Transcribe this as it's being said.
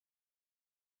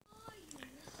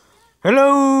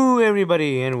Hello,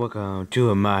 everybody, and welcome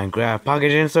to a Minecraft Pocket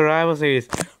Gym Survival Series,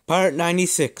 Part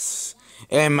 96,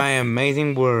 in my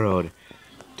amazing world.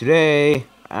 Today,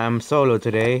 I'm solo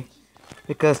today,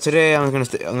 because today I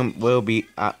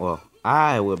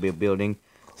will be building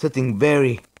something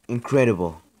very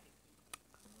incredible.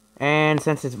 And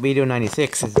since it's video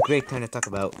 96, it's a great time to talk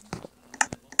about,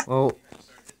 well,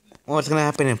 what's gonna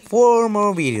happen in 4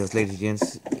 more videos, ladies and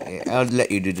gents. I'll let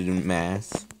you do the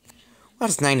math.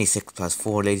 What's 96 plus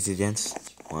 4, ladies and gents?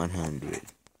 100.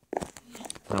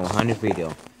 My 100th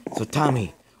video. So tell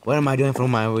me, what am I doing for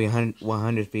my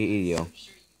 100th video?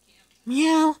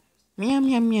 Meow, meow,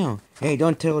 meow, meow. Hey,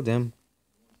 don't tell them.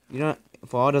 You don't.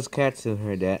 For all those cats who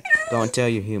heard that, don't tell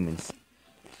your humans.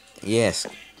 Yes,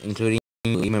 including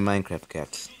even Minecraft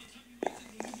cats.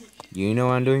 You know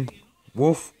what I'm doing?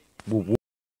 Woof, woof, woof,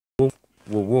 woof,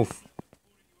 woof, woof.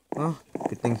 Well,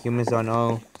 good thing humans don't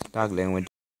know dog language.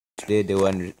 They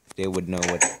would know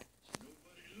what.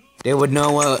 They would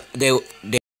know what they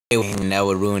and that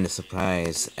would ruin the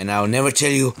surprise. And I'll never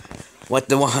tell you what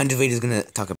the 100 video is gonna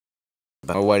talk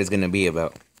about or what it's gonna be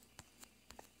about.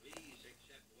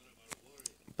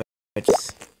 But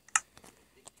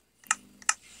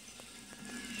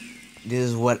this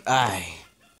is what I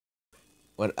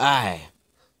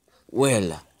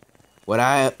will. What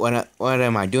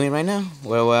am I doing right now?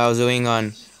 What I was doing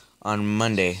on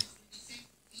Monday.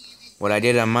 What I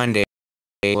did on Monday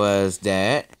was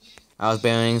that I was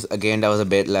building again. That was a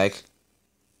bit like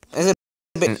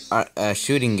a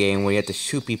shooting game where you have to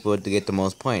shoot people to get the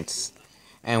most points.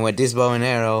 And with this bow and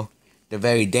arrow, they're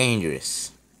very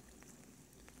dangerous.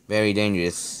 Very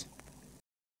dangerous.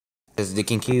 Because they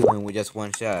can kill you with just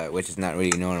one shot, which is not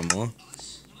really normal.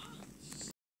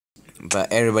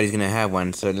 But everybody's gonna have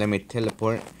one, so let me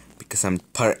teleport because I'm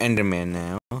part Enderman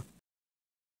now.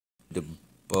 The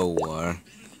bow war.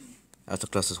 That's the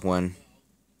closest one.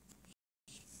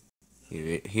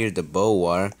 Here's the bow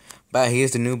war. But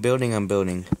here's the new building I'm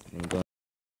building. I'm going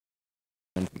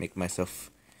to make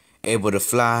myself able to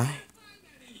fly.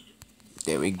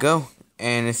 There we go.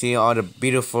 And you see all the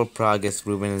beautiful progress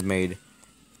Ruben has made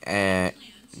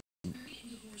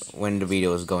when the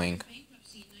video is going.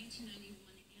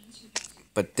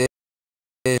 But this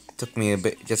took me a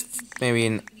bit, just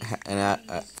maybe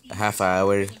a half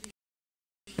hour.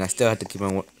 And I still had to keep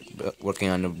on working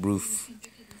on the roof.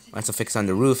 Once I fix on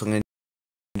the roof, I'm going to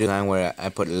do the time where I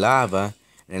put lava.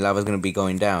 And the lava is going to be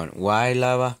going down. Why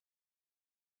lava?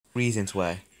 Reasons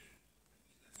why.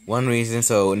 One reason,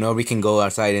 so nobody can go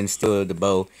outside and steal the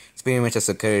bow. It's pretty much a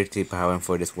security power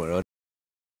for this world.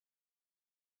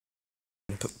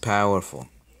 Powerful.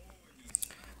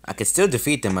 I could still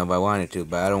defeat them if I wanted to,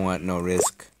 but I don't want no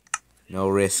risk. No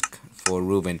risk for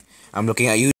Ruben. I'm looking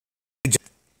at you.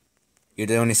 You're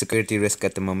the only security risk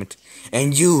at the moment.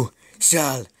 And you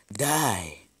shall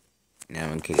die. No,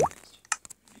 I'm kidding.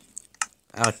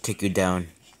 I'll take you down.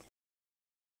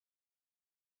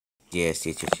 Yes.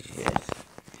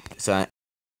 So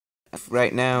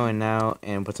right now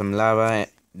and put some lava.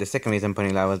 The second reason I'm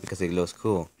putting lava is because it looks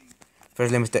cool.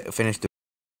 First, let me finish the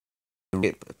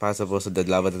possible so the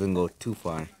lava doesn't go too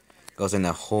far. It goes in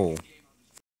a hole.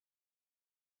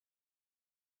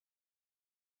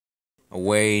 A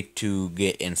way to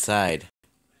get inside.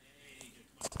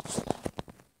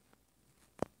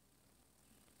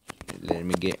 Let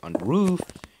me get on the roof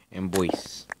and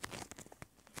boys.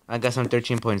 I got some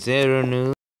 13.0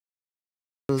 news.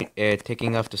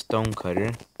 Taking off the stone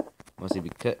cutter. Mostly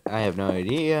because I have no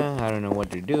idea. I don't know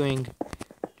what they're doing.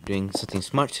 They're doing something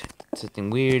smart, something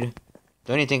weird.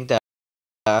 Don't you think that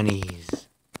one-ease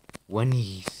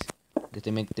that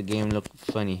they make the game look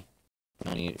funny?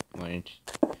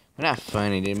 Not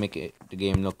funny. They make the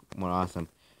game look more awesome.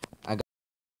 I got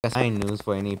sign news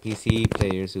for any PC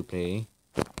players who play.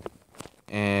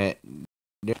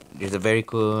 There's a very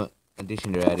cool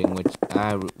addition they're adding, which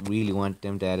I really want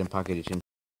them to add in Pocket Edition,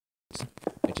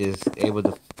 which is able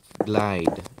to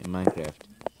glide in Minecraft.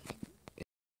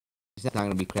 It's not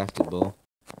going to be craftable.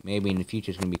 Maybe in the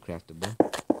future it's going to be craftable.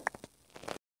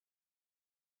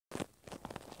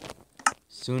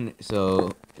 Soon,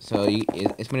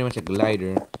 it's pretty much a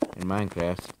glider in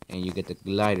Minecraft, and you get to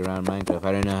glide around Minecraft.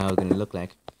 I don't know how it's going to look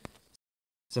like.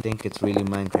 Some think it's really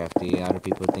Minecrafty. Other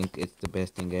people think it's the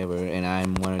best thing ever, and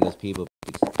I'm one of those people.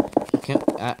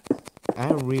 I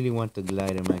really want to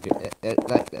glide in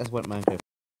Minecraft. That's what Minecraft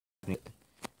needs.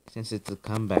 Since it's a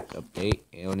comeback update,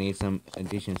 it'll need some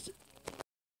additions.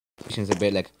 Additions a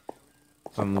bit like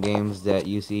from games that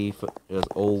you see for those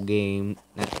those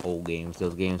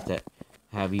games that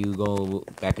have you go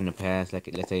back in the past, like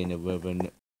let's say in the Riven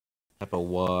type of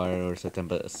war or some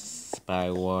type of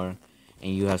spy war.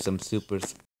 and you have some super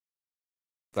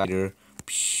spider,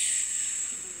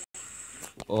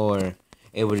 or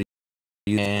able to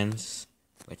use hands,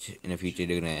 which in the future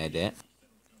they're gonna add that.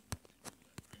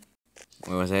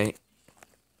 What was I?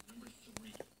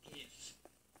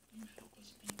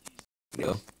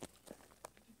 Go.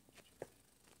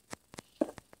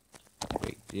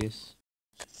 Break this.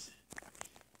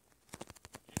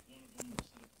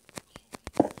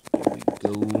 There we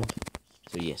go.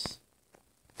 So yes.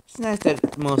 It's nice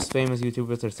that most famous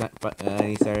YouTubers are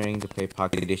starting to play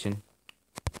Pocket Edition.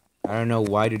 I don't know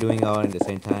why they're doing it all at the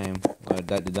same time. Or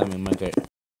that the dummy market.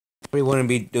 Probably wouldn't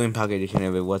be doing Pocket Edition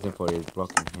if it wasn't for his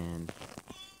broken hand.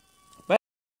 But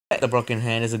the broken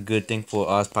hand is a good thing for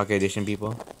us Pocket Edition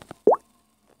people.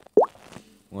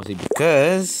 Mostly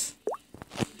because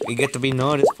we get to be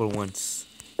noticed for once.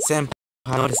 Senpai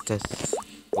noticed us.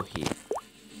 Oh here.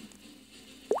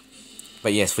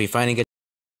 But yes, we finally get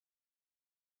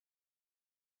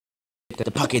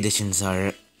the Pocket Editions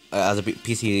are other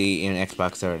PC and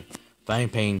Xbox are finally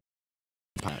paying.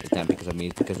 It's not because of me,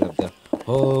 it's because of the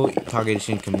whole Pocket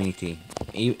Edition community.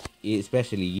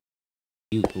 Especially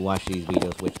you who watch these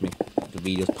videos, which make the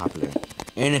videos popular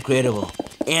and incredible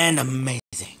and amazing.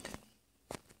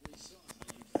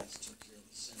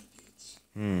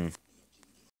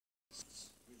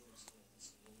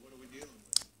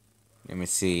 Let me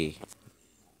see.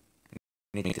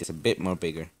 I think it's a bit more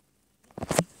bigger.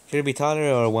 Should it be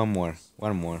taller or one more?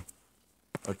 One more.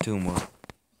 Or two more.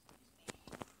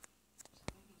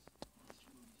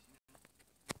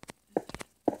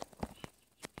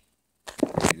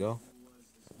 There you go.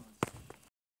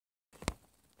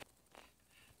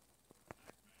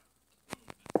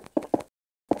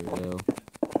 There we go.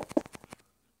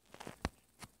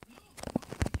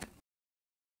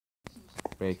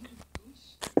 Break.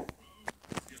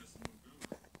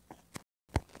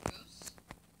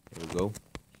 There we go.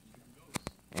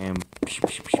 And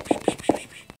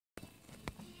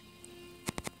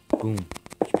boom.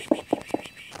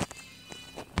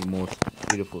 The most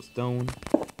beautiful stone.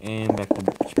 And back to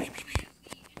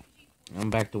I'm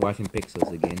back to watching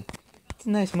Pixels again. It's a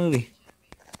nice movie.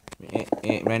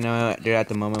 Right now they're at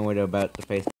the moment where they're about to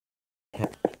face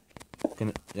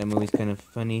that movie's kind of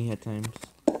funny at times.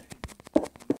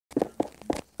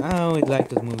 I always like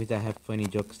those movies that have funny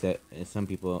jokes that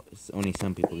only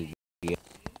some people get.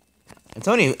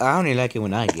 I only like it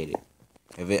when I get it.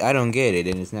 If I don't get it,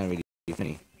 then it's not really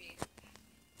funny.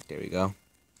 There we go.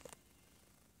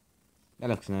 That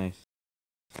looks nice.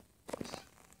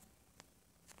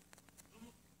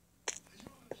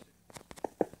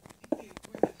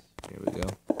 There we go.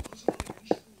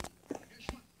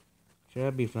 Should I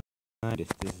be flying? I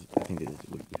think this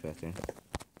would be faster.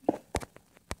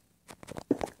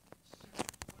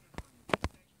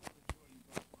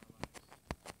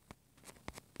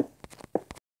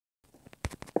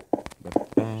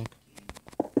 Back.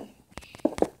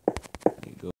 There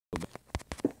you go.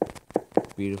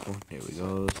 Beautiful. There we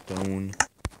go. Stone.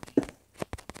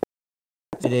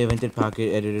 They invented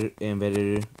Pocket Editor,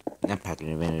 not Pocket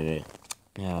Editor.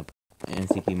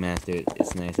 NCP Master.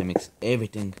 It's nice. It makes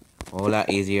everything a whole lot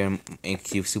easier.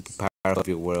 Makes you super powerful of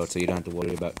your world, so you don't have to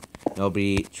worry about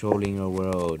nobody trolling your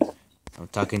world. I'm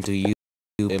talking to you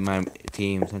and my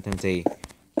team. Sometimes they,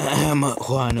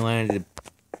 Juan wanted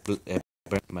to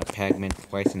burn my Pac-Man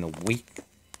twice in a week,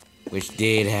 which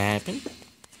did happen,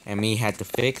 and me had to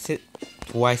fix it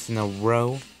twice in a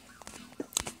row.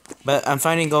 But I'm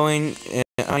finally going.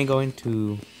 I'm going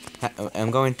to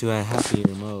a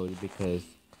happier mode because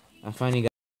I finally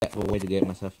got a way to get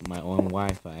myself my own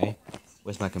Wi-Fi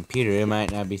with my computer. It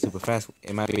might not be super fast.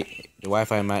 It might be the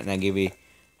Wi-Fi might not give you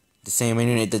the same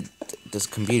internet that this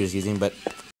computer's using, but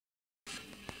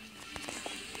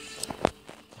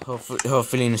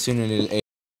hopefully sooner or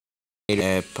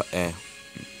later,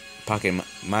 Pocket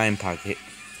Mine.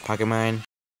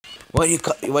 What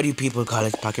do you people call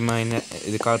it? Pocket Mine?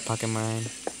 Is it called Pocket Mine?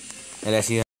 Unless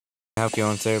you have your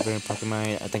own server, Pocket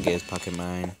Mine. I think it is Pocket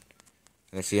Mine.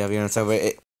 Unless you have your own server,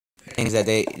 things that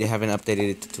they haven't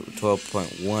updated it to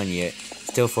 12.1 yet.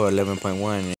 Still for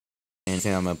 11.1, and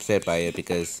I'm upset by it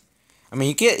because, I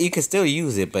mean, you can still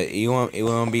use it, but it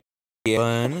won't be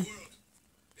fun.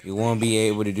 You won't be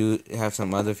able to have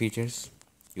some other features.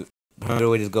 Your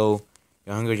hunger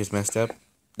just messed up.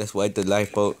 That's why the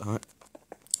lifeboat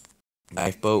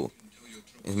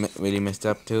is really messed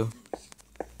up too.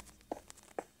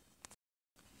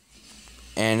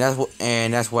 And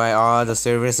that's why all the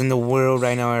servers in the world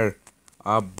right now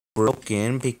are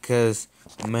broken because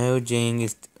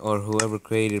Mojang or whoever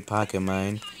created Pocket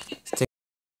Mine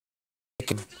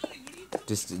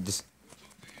is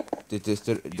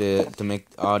to make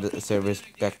all the servers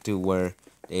back to where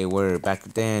they were back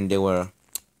then. They were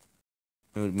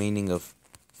meaning of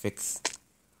fixed.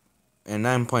 In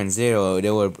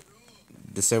 9.0,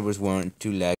 the servers weren't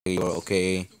too laggy or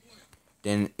okay.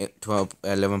 Then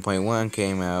 11.1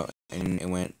 came out and it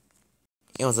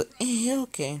was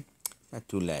okay, not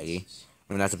too laggy.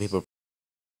 I mean, lots of people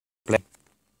play.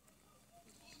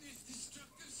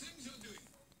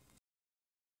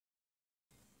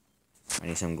 I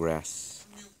need some grass.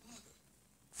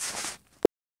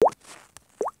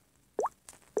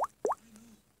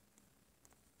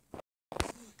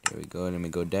 There we go. Let me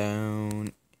go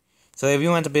down. So if you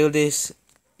want to build this,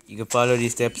 you can follow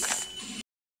these steps.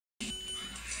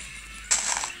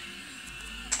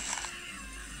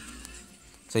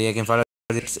 So you can follow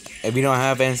this. If you don't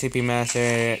have MCP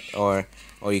Master or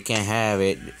you can't have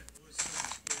it,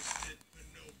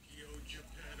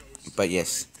 but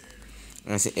yes,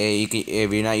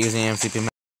 if you're not using MCP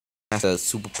Master,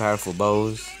 super powerful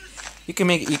bows, you can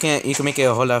make it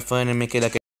a whole lot of fun and make it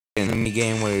like a mini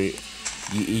game where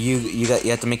you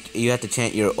have to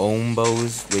chant your own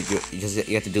bows with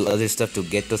you have to do other stuff to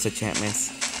get those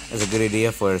enchantments. That's a good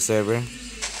idea for a server.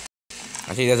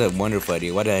 I think that's a wonderful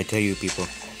idea. What did I tell you, people?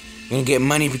 You're gonna get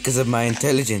money because of my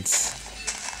intelligence,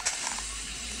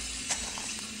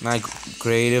 my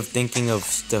creative thinking of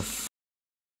stuff.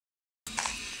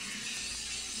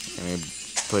 Let me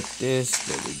put this.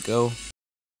 There we go.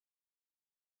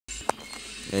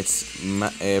 Let's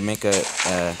make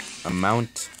a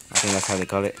mount. I think that's how they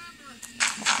call it.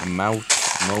 A moat.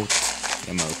 I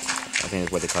think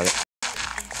that's what they call it.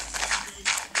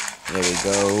 There we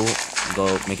go.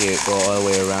 Make it go all the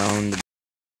way around.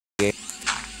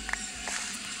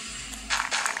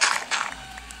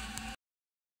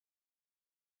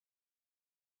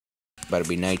 About to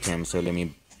be nighttime, so let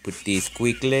me put these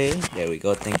quickly. There we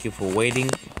go. Thank you for waiting.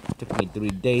 It took me 3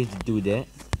 days to do that,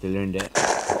 to learn that.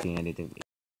 Okay, I didn't.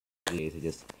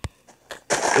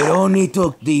 It only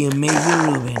took the amazing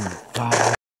Ruben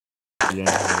 5 to learn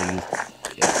how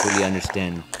to fully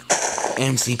understand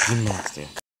MCP Master.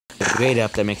 A great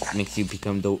app that makes you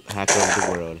become the hacker of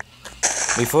the world.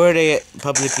 Before they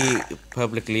publicly,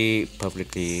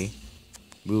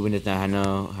 Ruben does not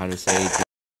know how to say it.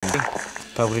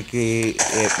 Publicly,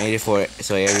 it made it for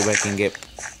so everybody can get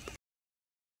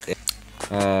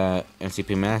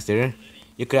MCP Master.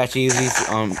 You could actually use these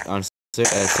on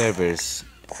servers.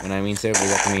 When I mean servers,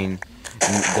 that can mean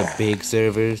the big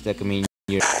servers. That can mean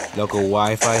your local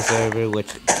Wi-Fi server.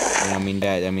 Which when I mean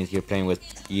that means you're playing with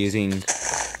using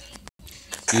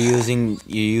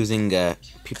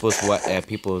people's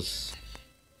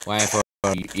Wi-Fi.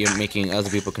 You're making other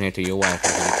people connect to your Wi-Fi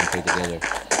so they can play together.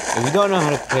 If you don't know how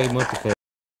to play multiplayer,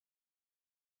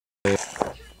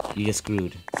 you just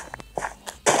screwed.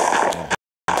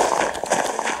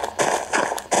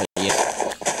 Yeah.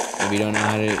 If you don't know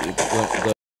how to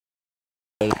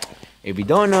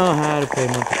play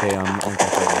multiplayer on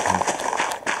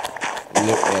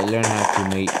learn how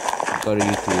to go to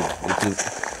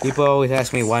YouTube. People always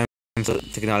ask me why I'm so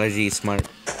technology smart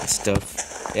and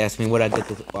stuff. They ask me what I get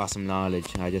this awesome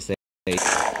knowledge. I just say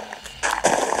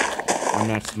I'm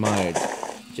not smart.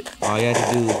 All you have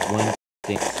to do is one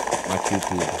thing: watch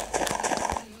YouTube.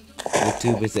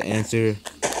 YouTube is the answer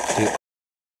to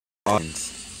all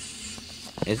things.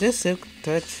 Is this Silk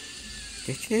Touch?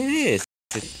 It is.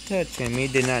 Silk Touch, and me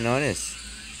did not notice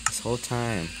this whole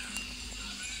time.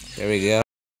 There we go.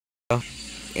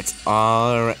 It's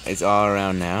all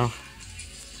around now.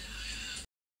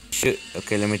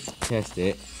 Okay, let me test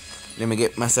it. Let me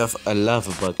get myself a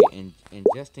lava bucket, and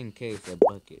just in case a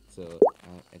bucket, so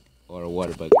or a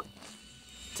water bucket.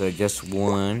 So just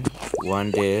one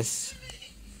this.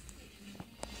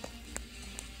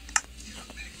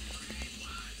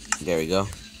 There we go.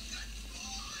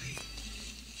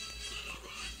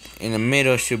 In the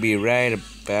middle should be right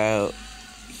about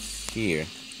here.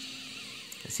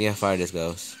 Let's see how far this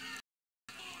goes.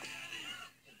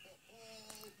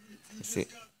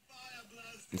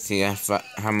 Let's see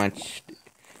how much.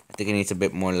 I think it needs a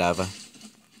bit more lava.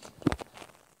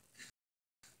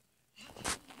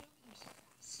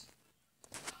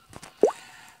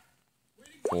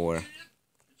 Four.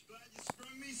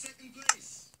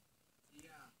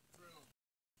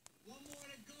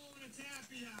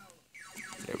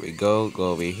 There we go.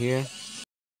 Go over here.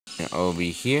 And over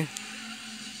here.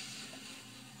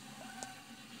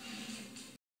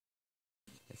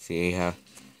 Let's see how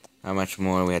much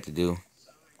more we have to do.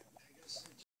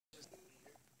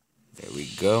 There we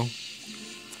go.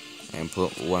 And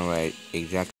put one right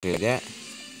exactly like that.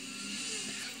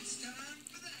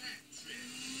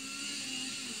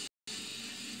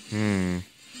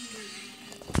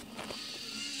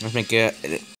 Let's make it.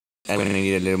 I'm gonna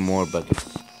need a little more buckets.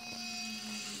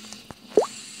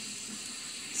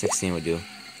 16 would do.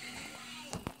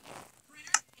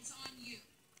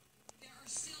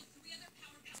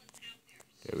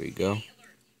 There we go.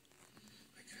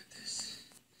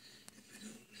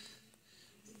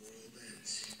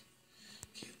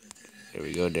 There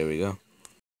we go. There we go.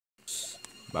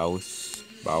 Bounce,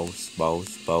 bounce,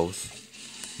 bounce,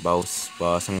 bounce, bounce,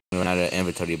 bounce. I'm gonna run out of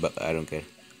inventory, but I don't care.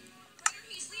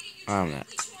 I'm not.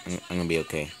 I'm gonna be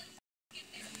okay.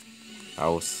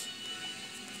 Bounce,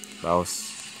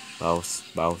 bounce, bounce,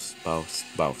 bounce, bounce,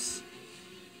 bounce.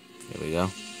 There we go.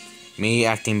 Me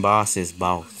acting boss is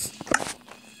boss.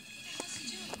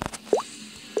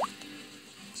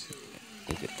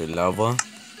 Look at the lava.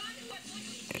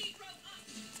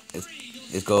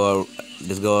 Let's go.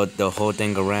 Let's go the whole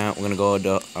thing around. We're gonna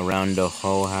go around the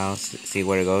whole house. See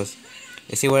where it goes.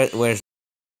 You see where's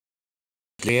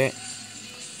it?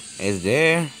 It's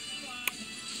there.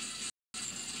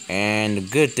 And the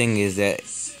good thing is that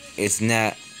it's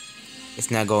not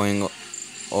going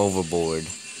overboard.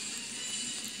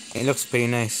 It looks pretty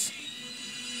nice.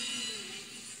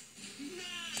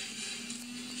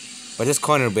 But this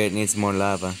corner bit needs more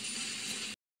lava.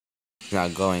 It's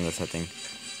not going or something.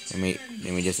 Let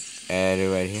me just add it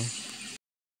right here.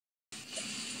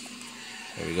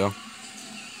 There we go.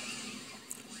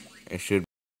 It should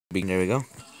be. There we go.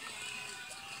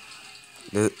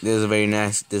 This is a very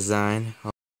nice design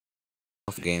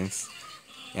of games.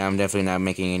 Yeah, I'm definitely not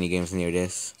making any games near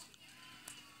this.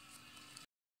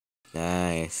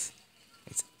 Nice.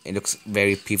 It looks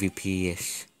very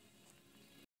PvP-ish.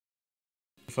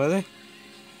 Further?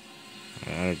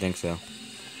 I don't think so.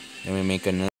 Let me make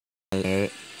another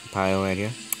pile right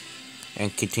here.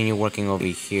 And continue working over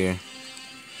here.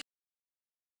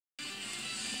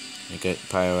 Make a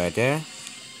pile right there.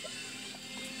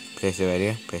 Place it right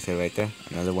here. Place it right there.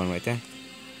 Another one right there.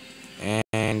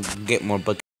 And get more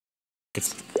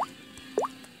buckets.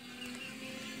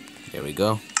 There we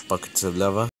go. Buckets of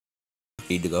lava.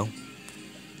 Need to go.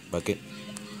 Bucket.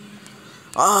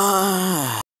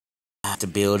 Ah, to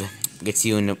build gets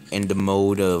you in the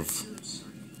mode of.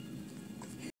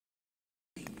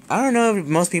 I don't know if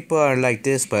most people are like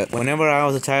this, but whenever I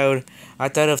was a child, I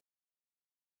thought of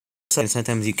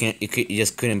sometimes you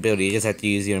just couldn't build it. You just have to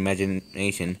use your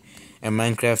imagination. And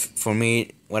Minecraft, for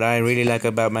me, what I really like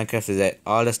about Minecraft is that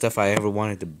all the stuff I ever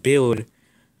wanted to build,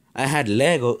 I had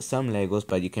some Legos,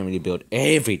 but you can't really build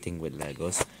everything with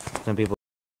Legos. Some people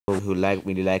who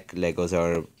really like Legos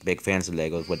or are big fans of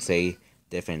Legos would say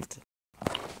different.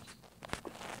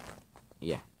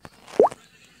 Yeah.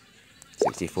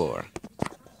 64.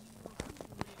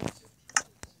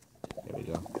 There we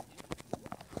go.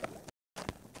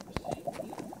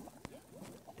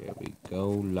 There we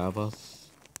go, lavas.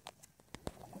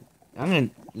 I'm gonna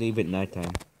leave it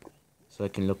nighttime so I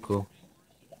can look cool.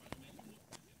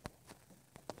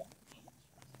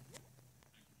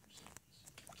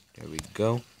 There we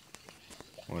go.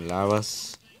 More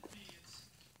lavas.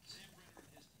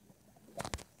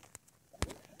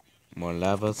 More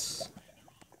lavas.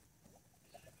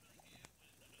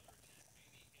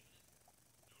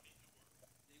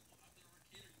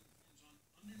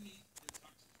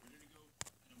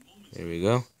 There we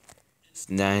go. It's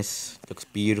nice. Looks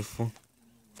beautiful.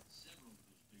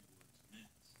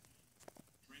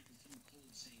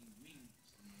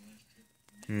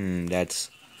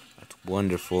 That's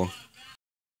wonderful.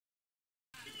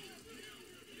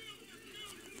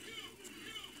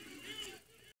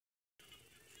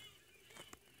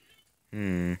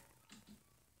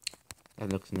 That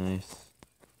looks nice.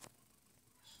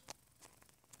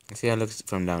 Let's see how it looks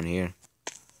from down here.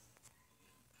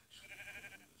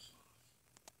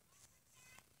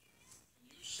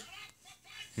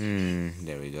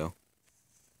 There we go.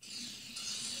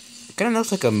 It kind of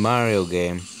looks like a Mario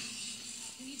game.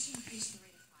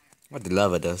 What the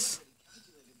lava does.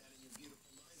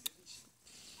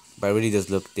 But it really does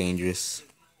look dangerous.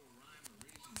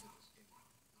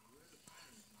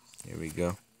 There we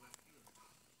go.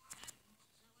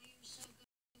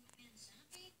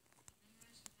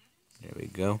 There we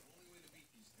go.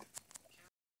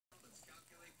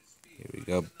 Here we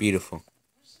go. Beautiful.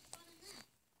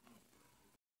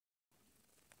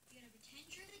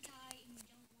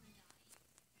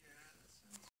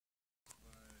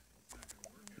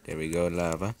 There we go,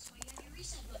 lava.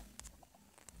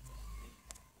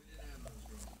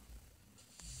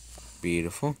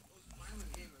 Beautiful.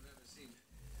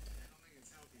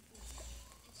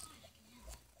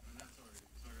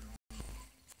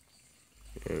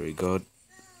 There we go.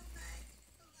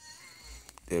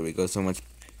 There we go. So much.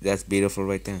 That's beautiful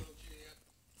right there.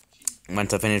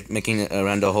 Once I finish making it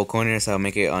around the whole corner, so I'll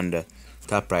make it on the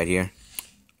top right here.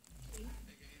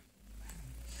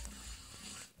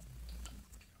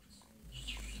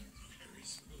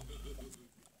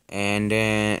 And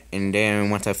then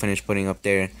once I finish putting up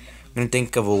there, I'm gonna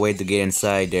think of a way to get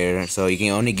inside there, so you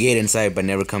can only get inside but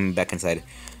never come back inside.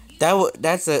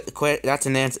 That's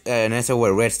an answer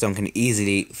where redstone can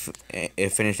easily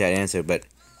finish that answer, but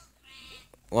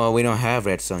well, we don't have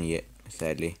redstone yet,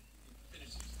 sadly.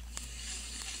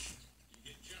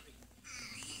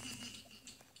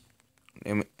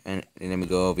 Let me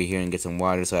go over here and get some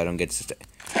water so I don't get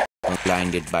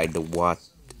blinded by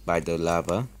the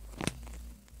lava.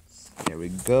 There we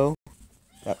go.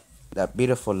 That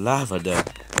beautiful lava though.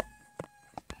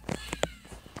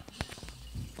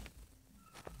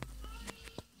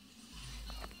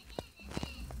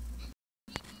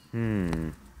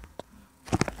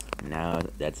 Now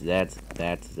that's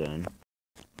done.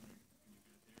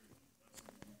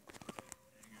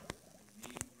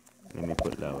 Let me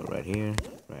put lava right here,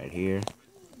 right here,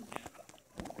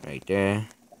 right there,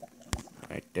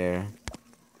 right there,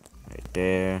 right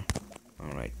there,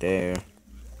 oh, right there,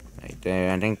 right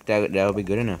there. I think that'll be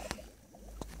good enough.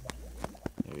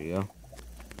 There we go.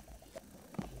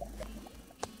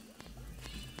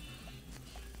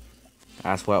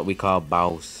 That's what we call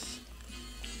boss.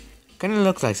 Kind of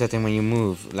looks like something when you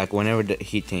move, like whenever the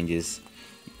heat changes.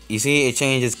 You see, it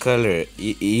changes color.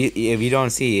 If you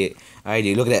don't see it, I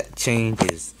do. Look at that,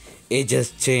 changes. It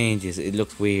just changes. It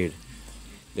looks weird.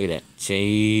 Look at that,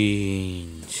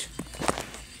 change.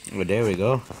 Well, there we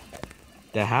go.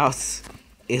 The house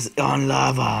is on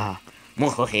lava.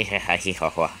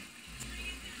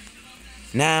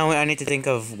 Now I need to think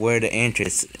of where the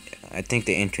entrance. I think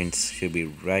the entrance should be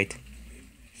right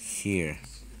here.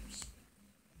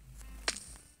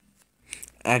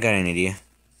 I got an idea.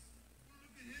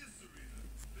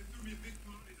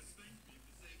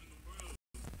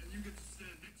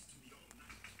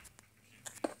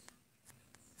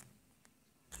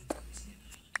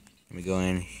 Let me go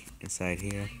inside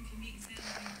here.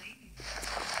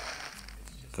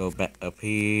 Go back up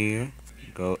here.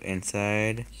 Go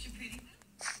inside.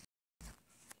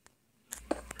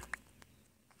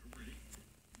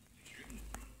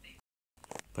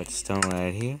 Put stone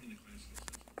right here.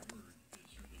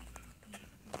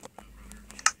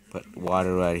 Put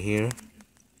water right here.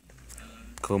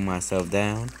 Cool myself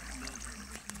down.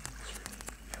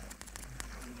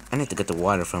 I need to get the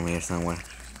water from here somewhere.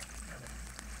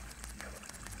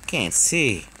 Can't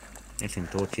see. There's some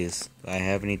torches. Do I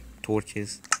have any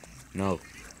torches? No.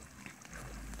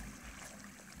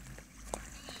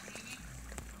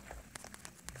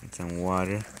 Get some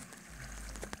water.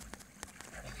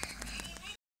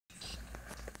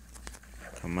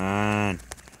 Come on.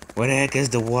 Where the heck is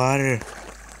the water?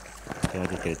 Okay, I'll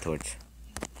just get a torch.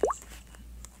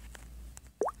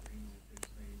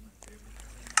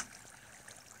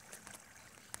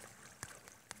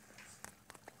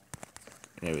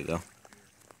 There we go.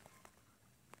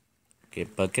 Okay,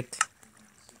 bucket.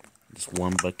 Just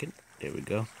one bucket. There we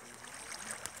go.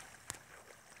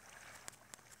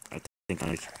 I think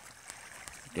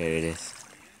there it is.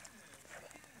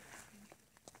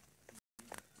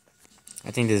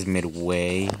 I think this is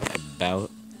midway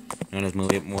about. Now let's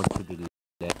move it more to the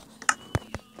left.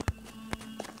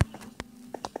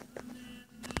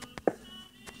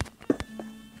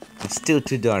 It's still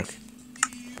too dark.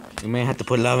 We may have to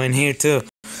put lava in here too.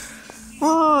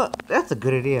 Well, that's a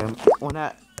good idea. Well,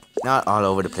 not all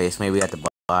over the place. Maybe at the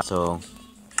bottom, so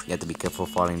you have to be careful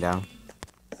falling down.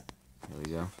 There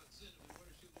we go.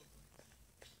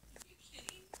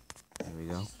 There we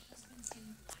go.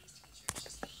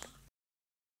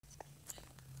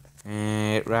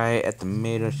 And right at the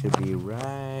middle should be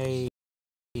right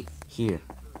here.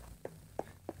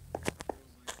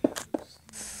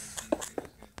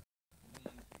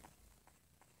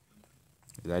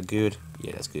 Is that good?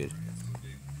 Yeah, that's good.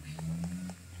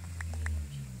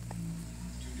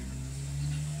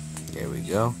 There we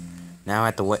go. Now I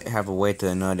have to have a way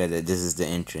to know that this is the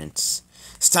entrance.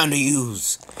 It's time to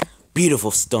use beautiful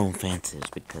stone fences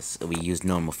because we use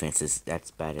normal fences.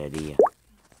 That's a bad idea.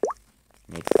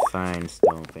 Make fine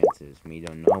stone fences. We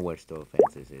don't know where stone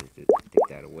fences is. Just take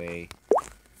that away.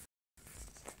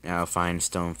 Now find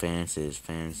stone fences.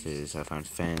 I found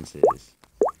fences.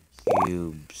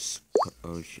 Cubes.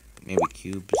 Oh, maybe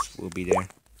cubes will be there.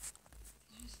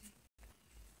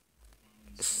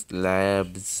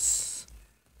 Slabs.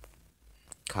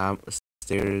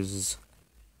 Stairs.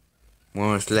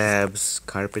 More slabs.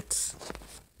 Carpets.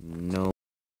 No.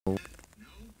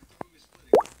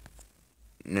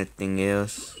 Nothing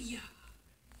else.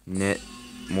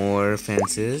 More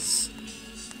fences.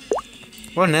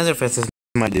 Well, Nether Fest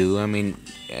might do. I mean,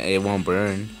 it won't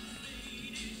burn.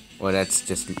 Well, that's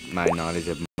just my knowledge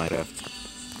of Minecraft.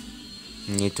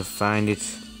 Need to find it.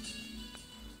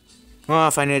 Well,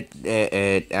 I'll find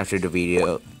it after the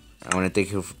video. I want to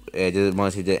thank you.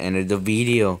 Mostly the end of the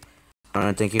video. I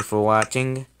want to thank you for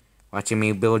watching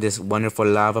me build this wonderful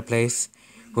lava place.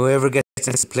 Whoever gets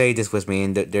to play this with me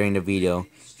during the video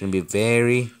is gonna be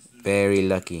very, very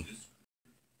lucky.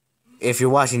 If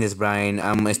you're watching this, Brian,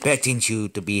 I'm expecting you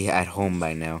to be at home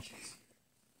by now.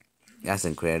 That's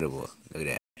incredible. Look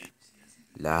at that.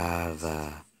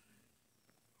 Lava.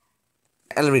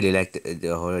 I really like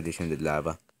the whole edition of the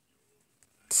lava.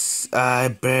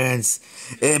 It burns.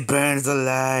 It burns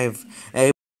alive.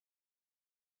 Hey,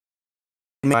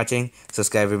 watching.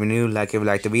 Subscribe if you're new. Like if you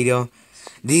like the video.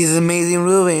 These amazing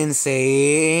ruins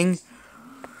saying.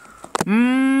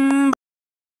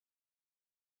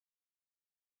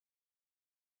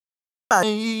 Bye.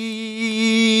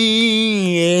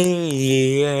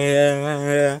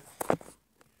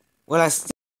 Well, I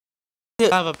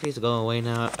still have a place to go away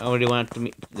now. I already want to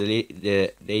meet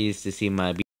they used to see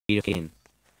my beautiful skin.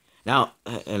 Now,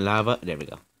 lava. There we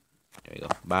go. There we go.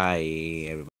 Bye,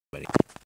 everybody.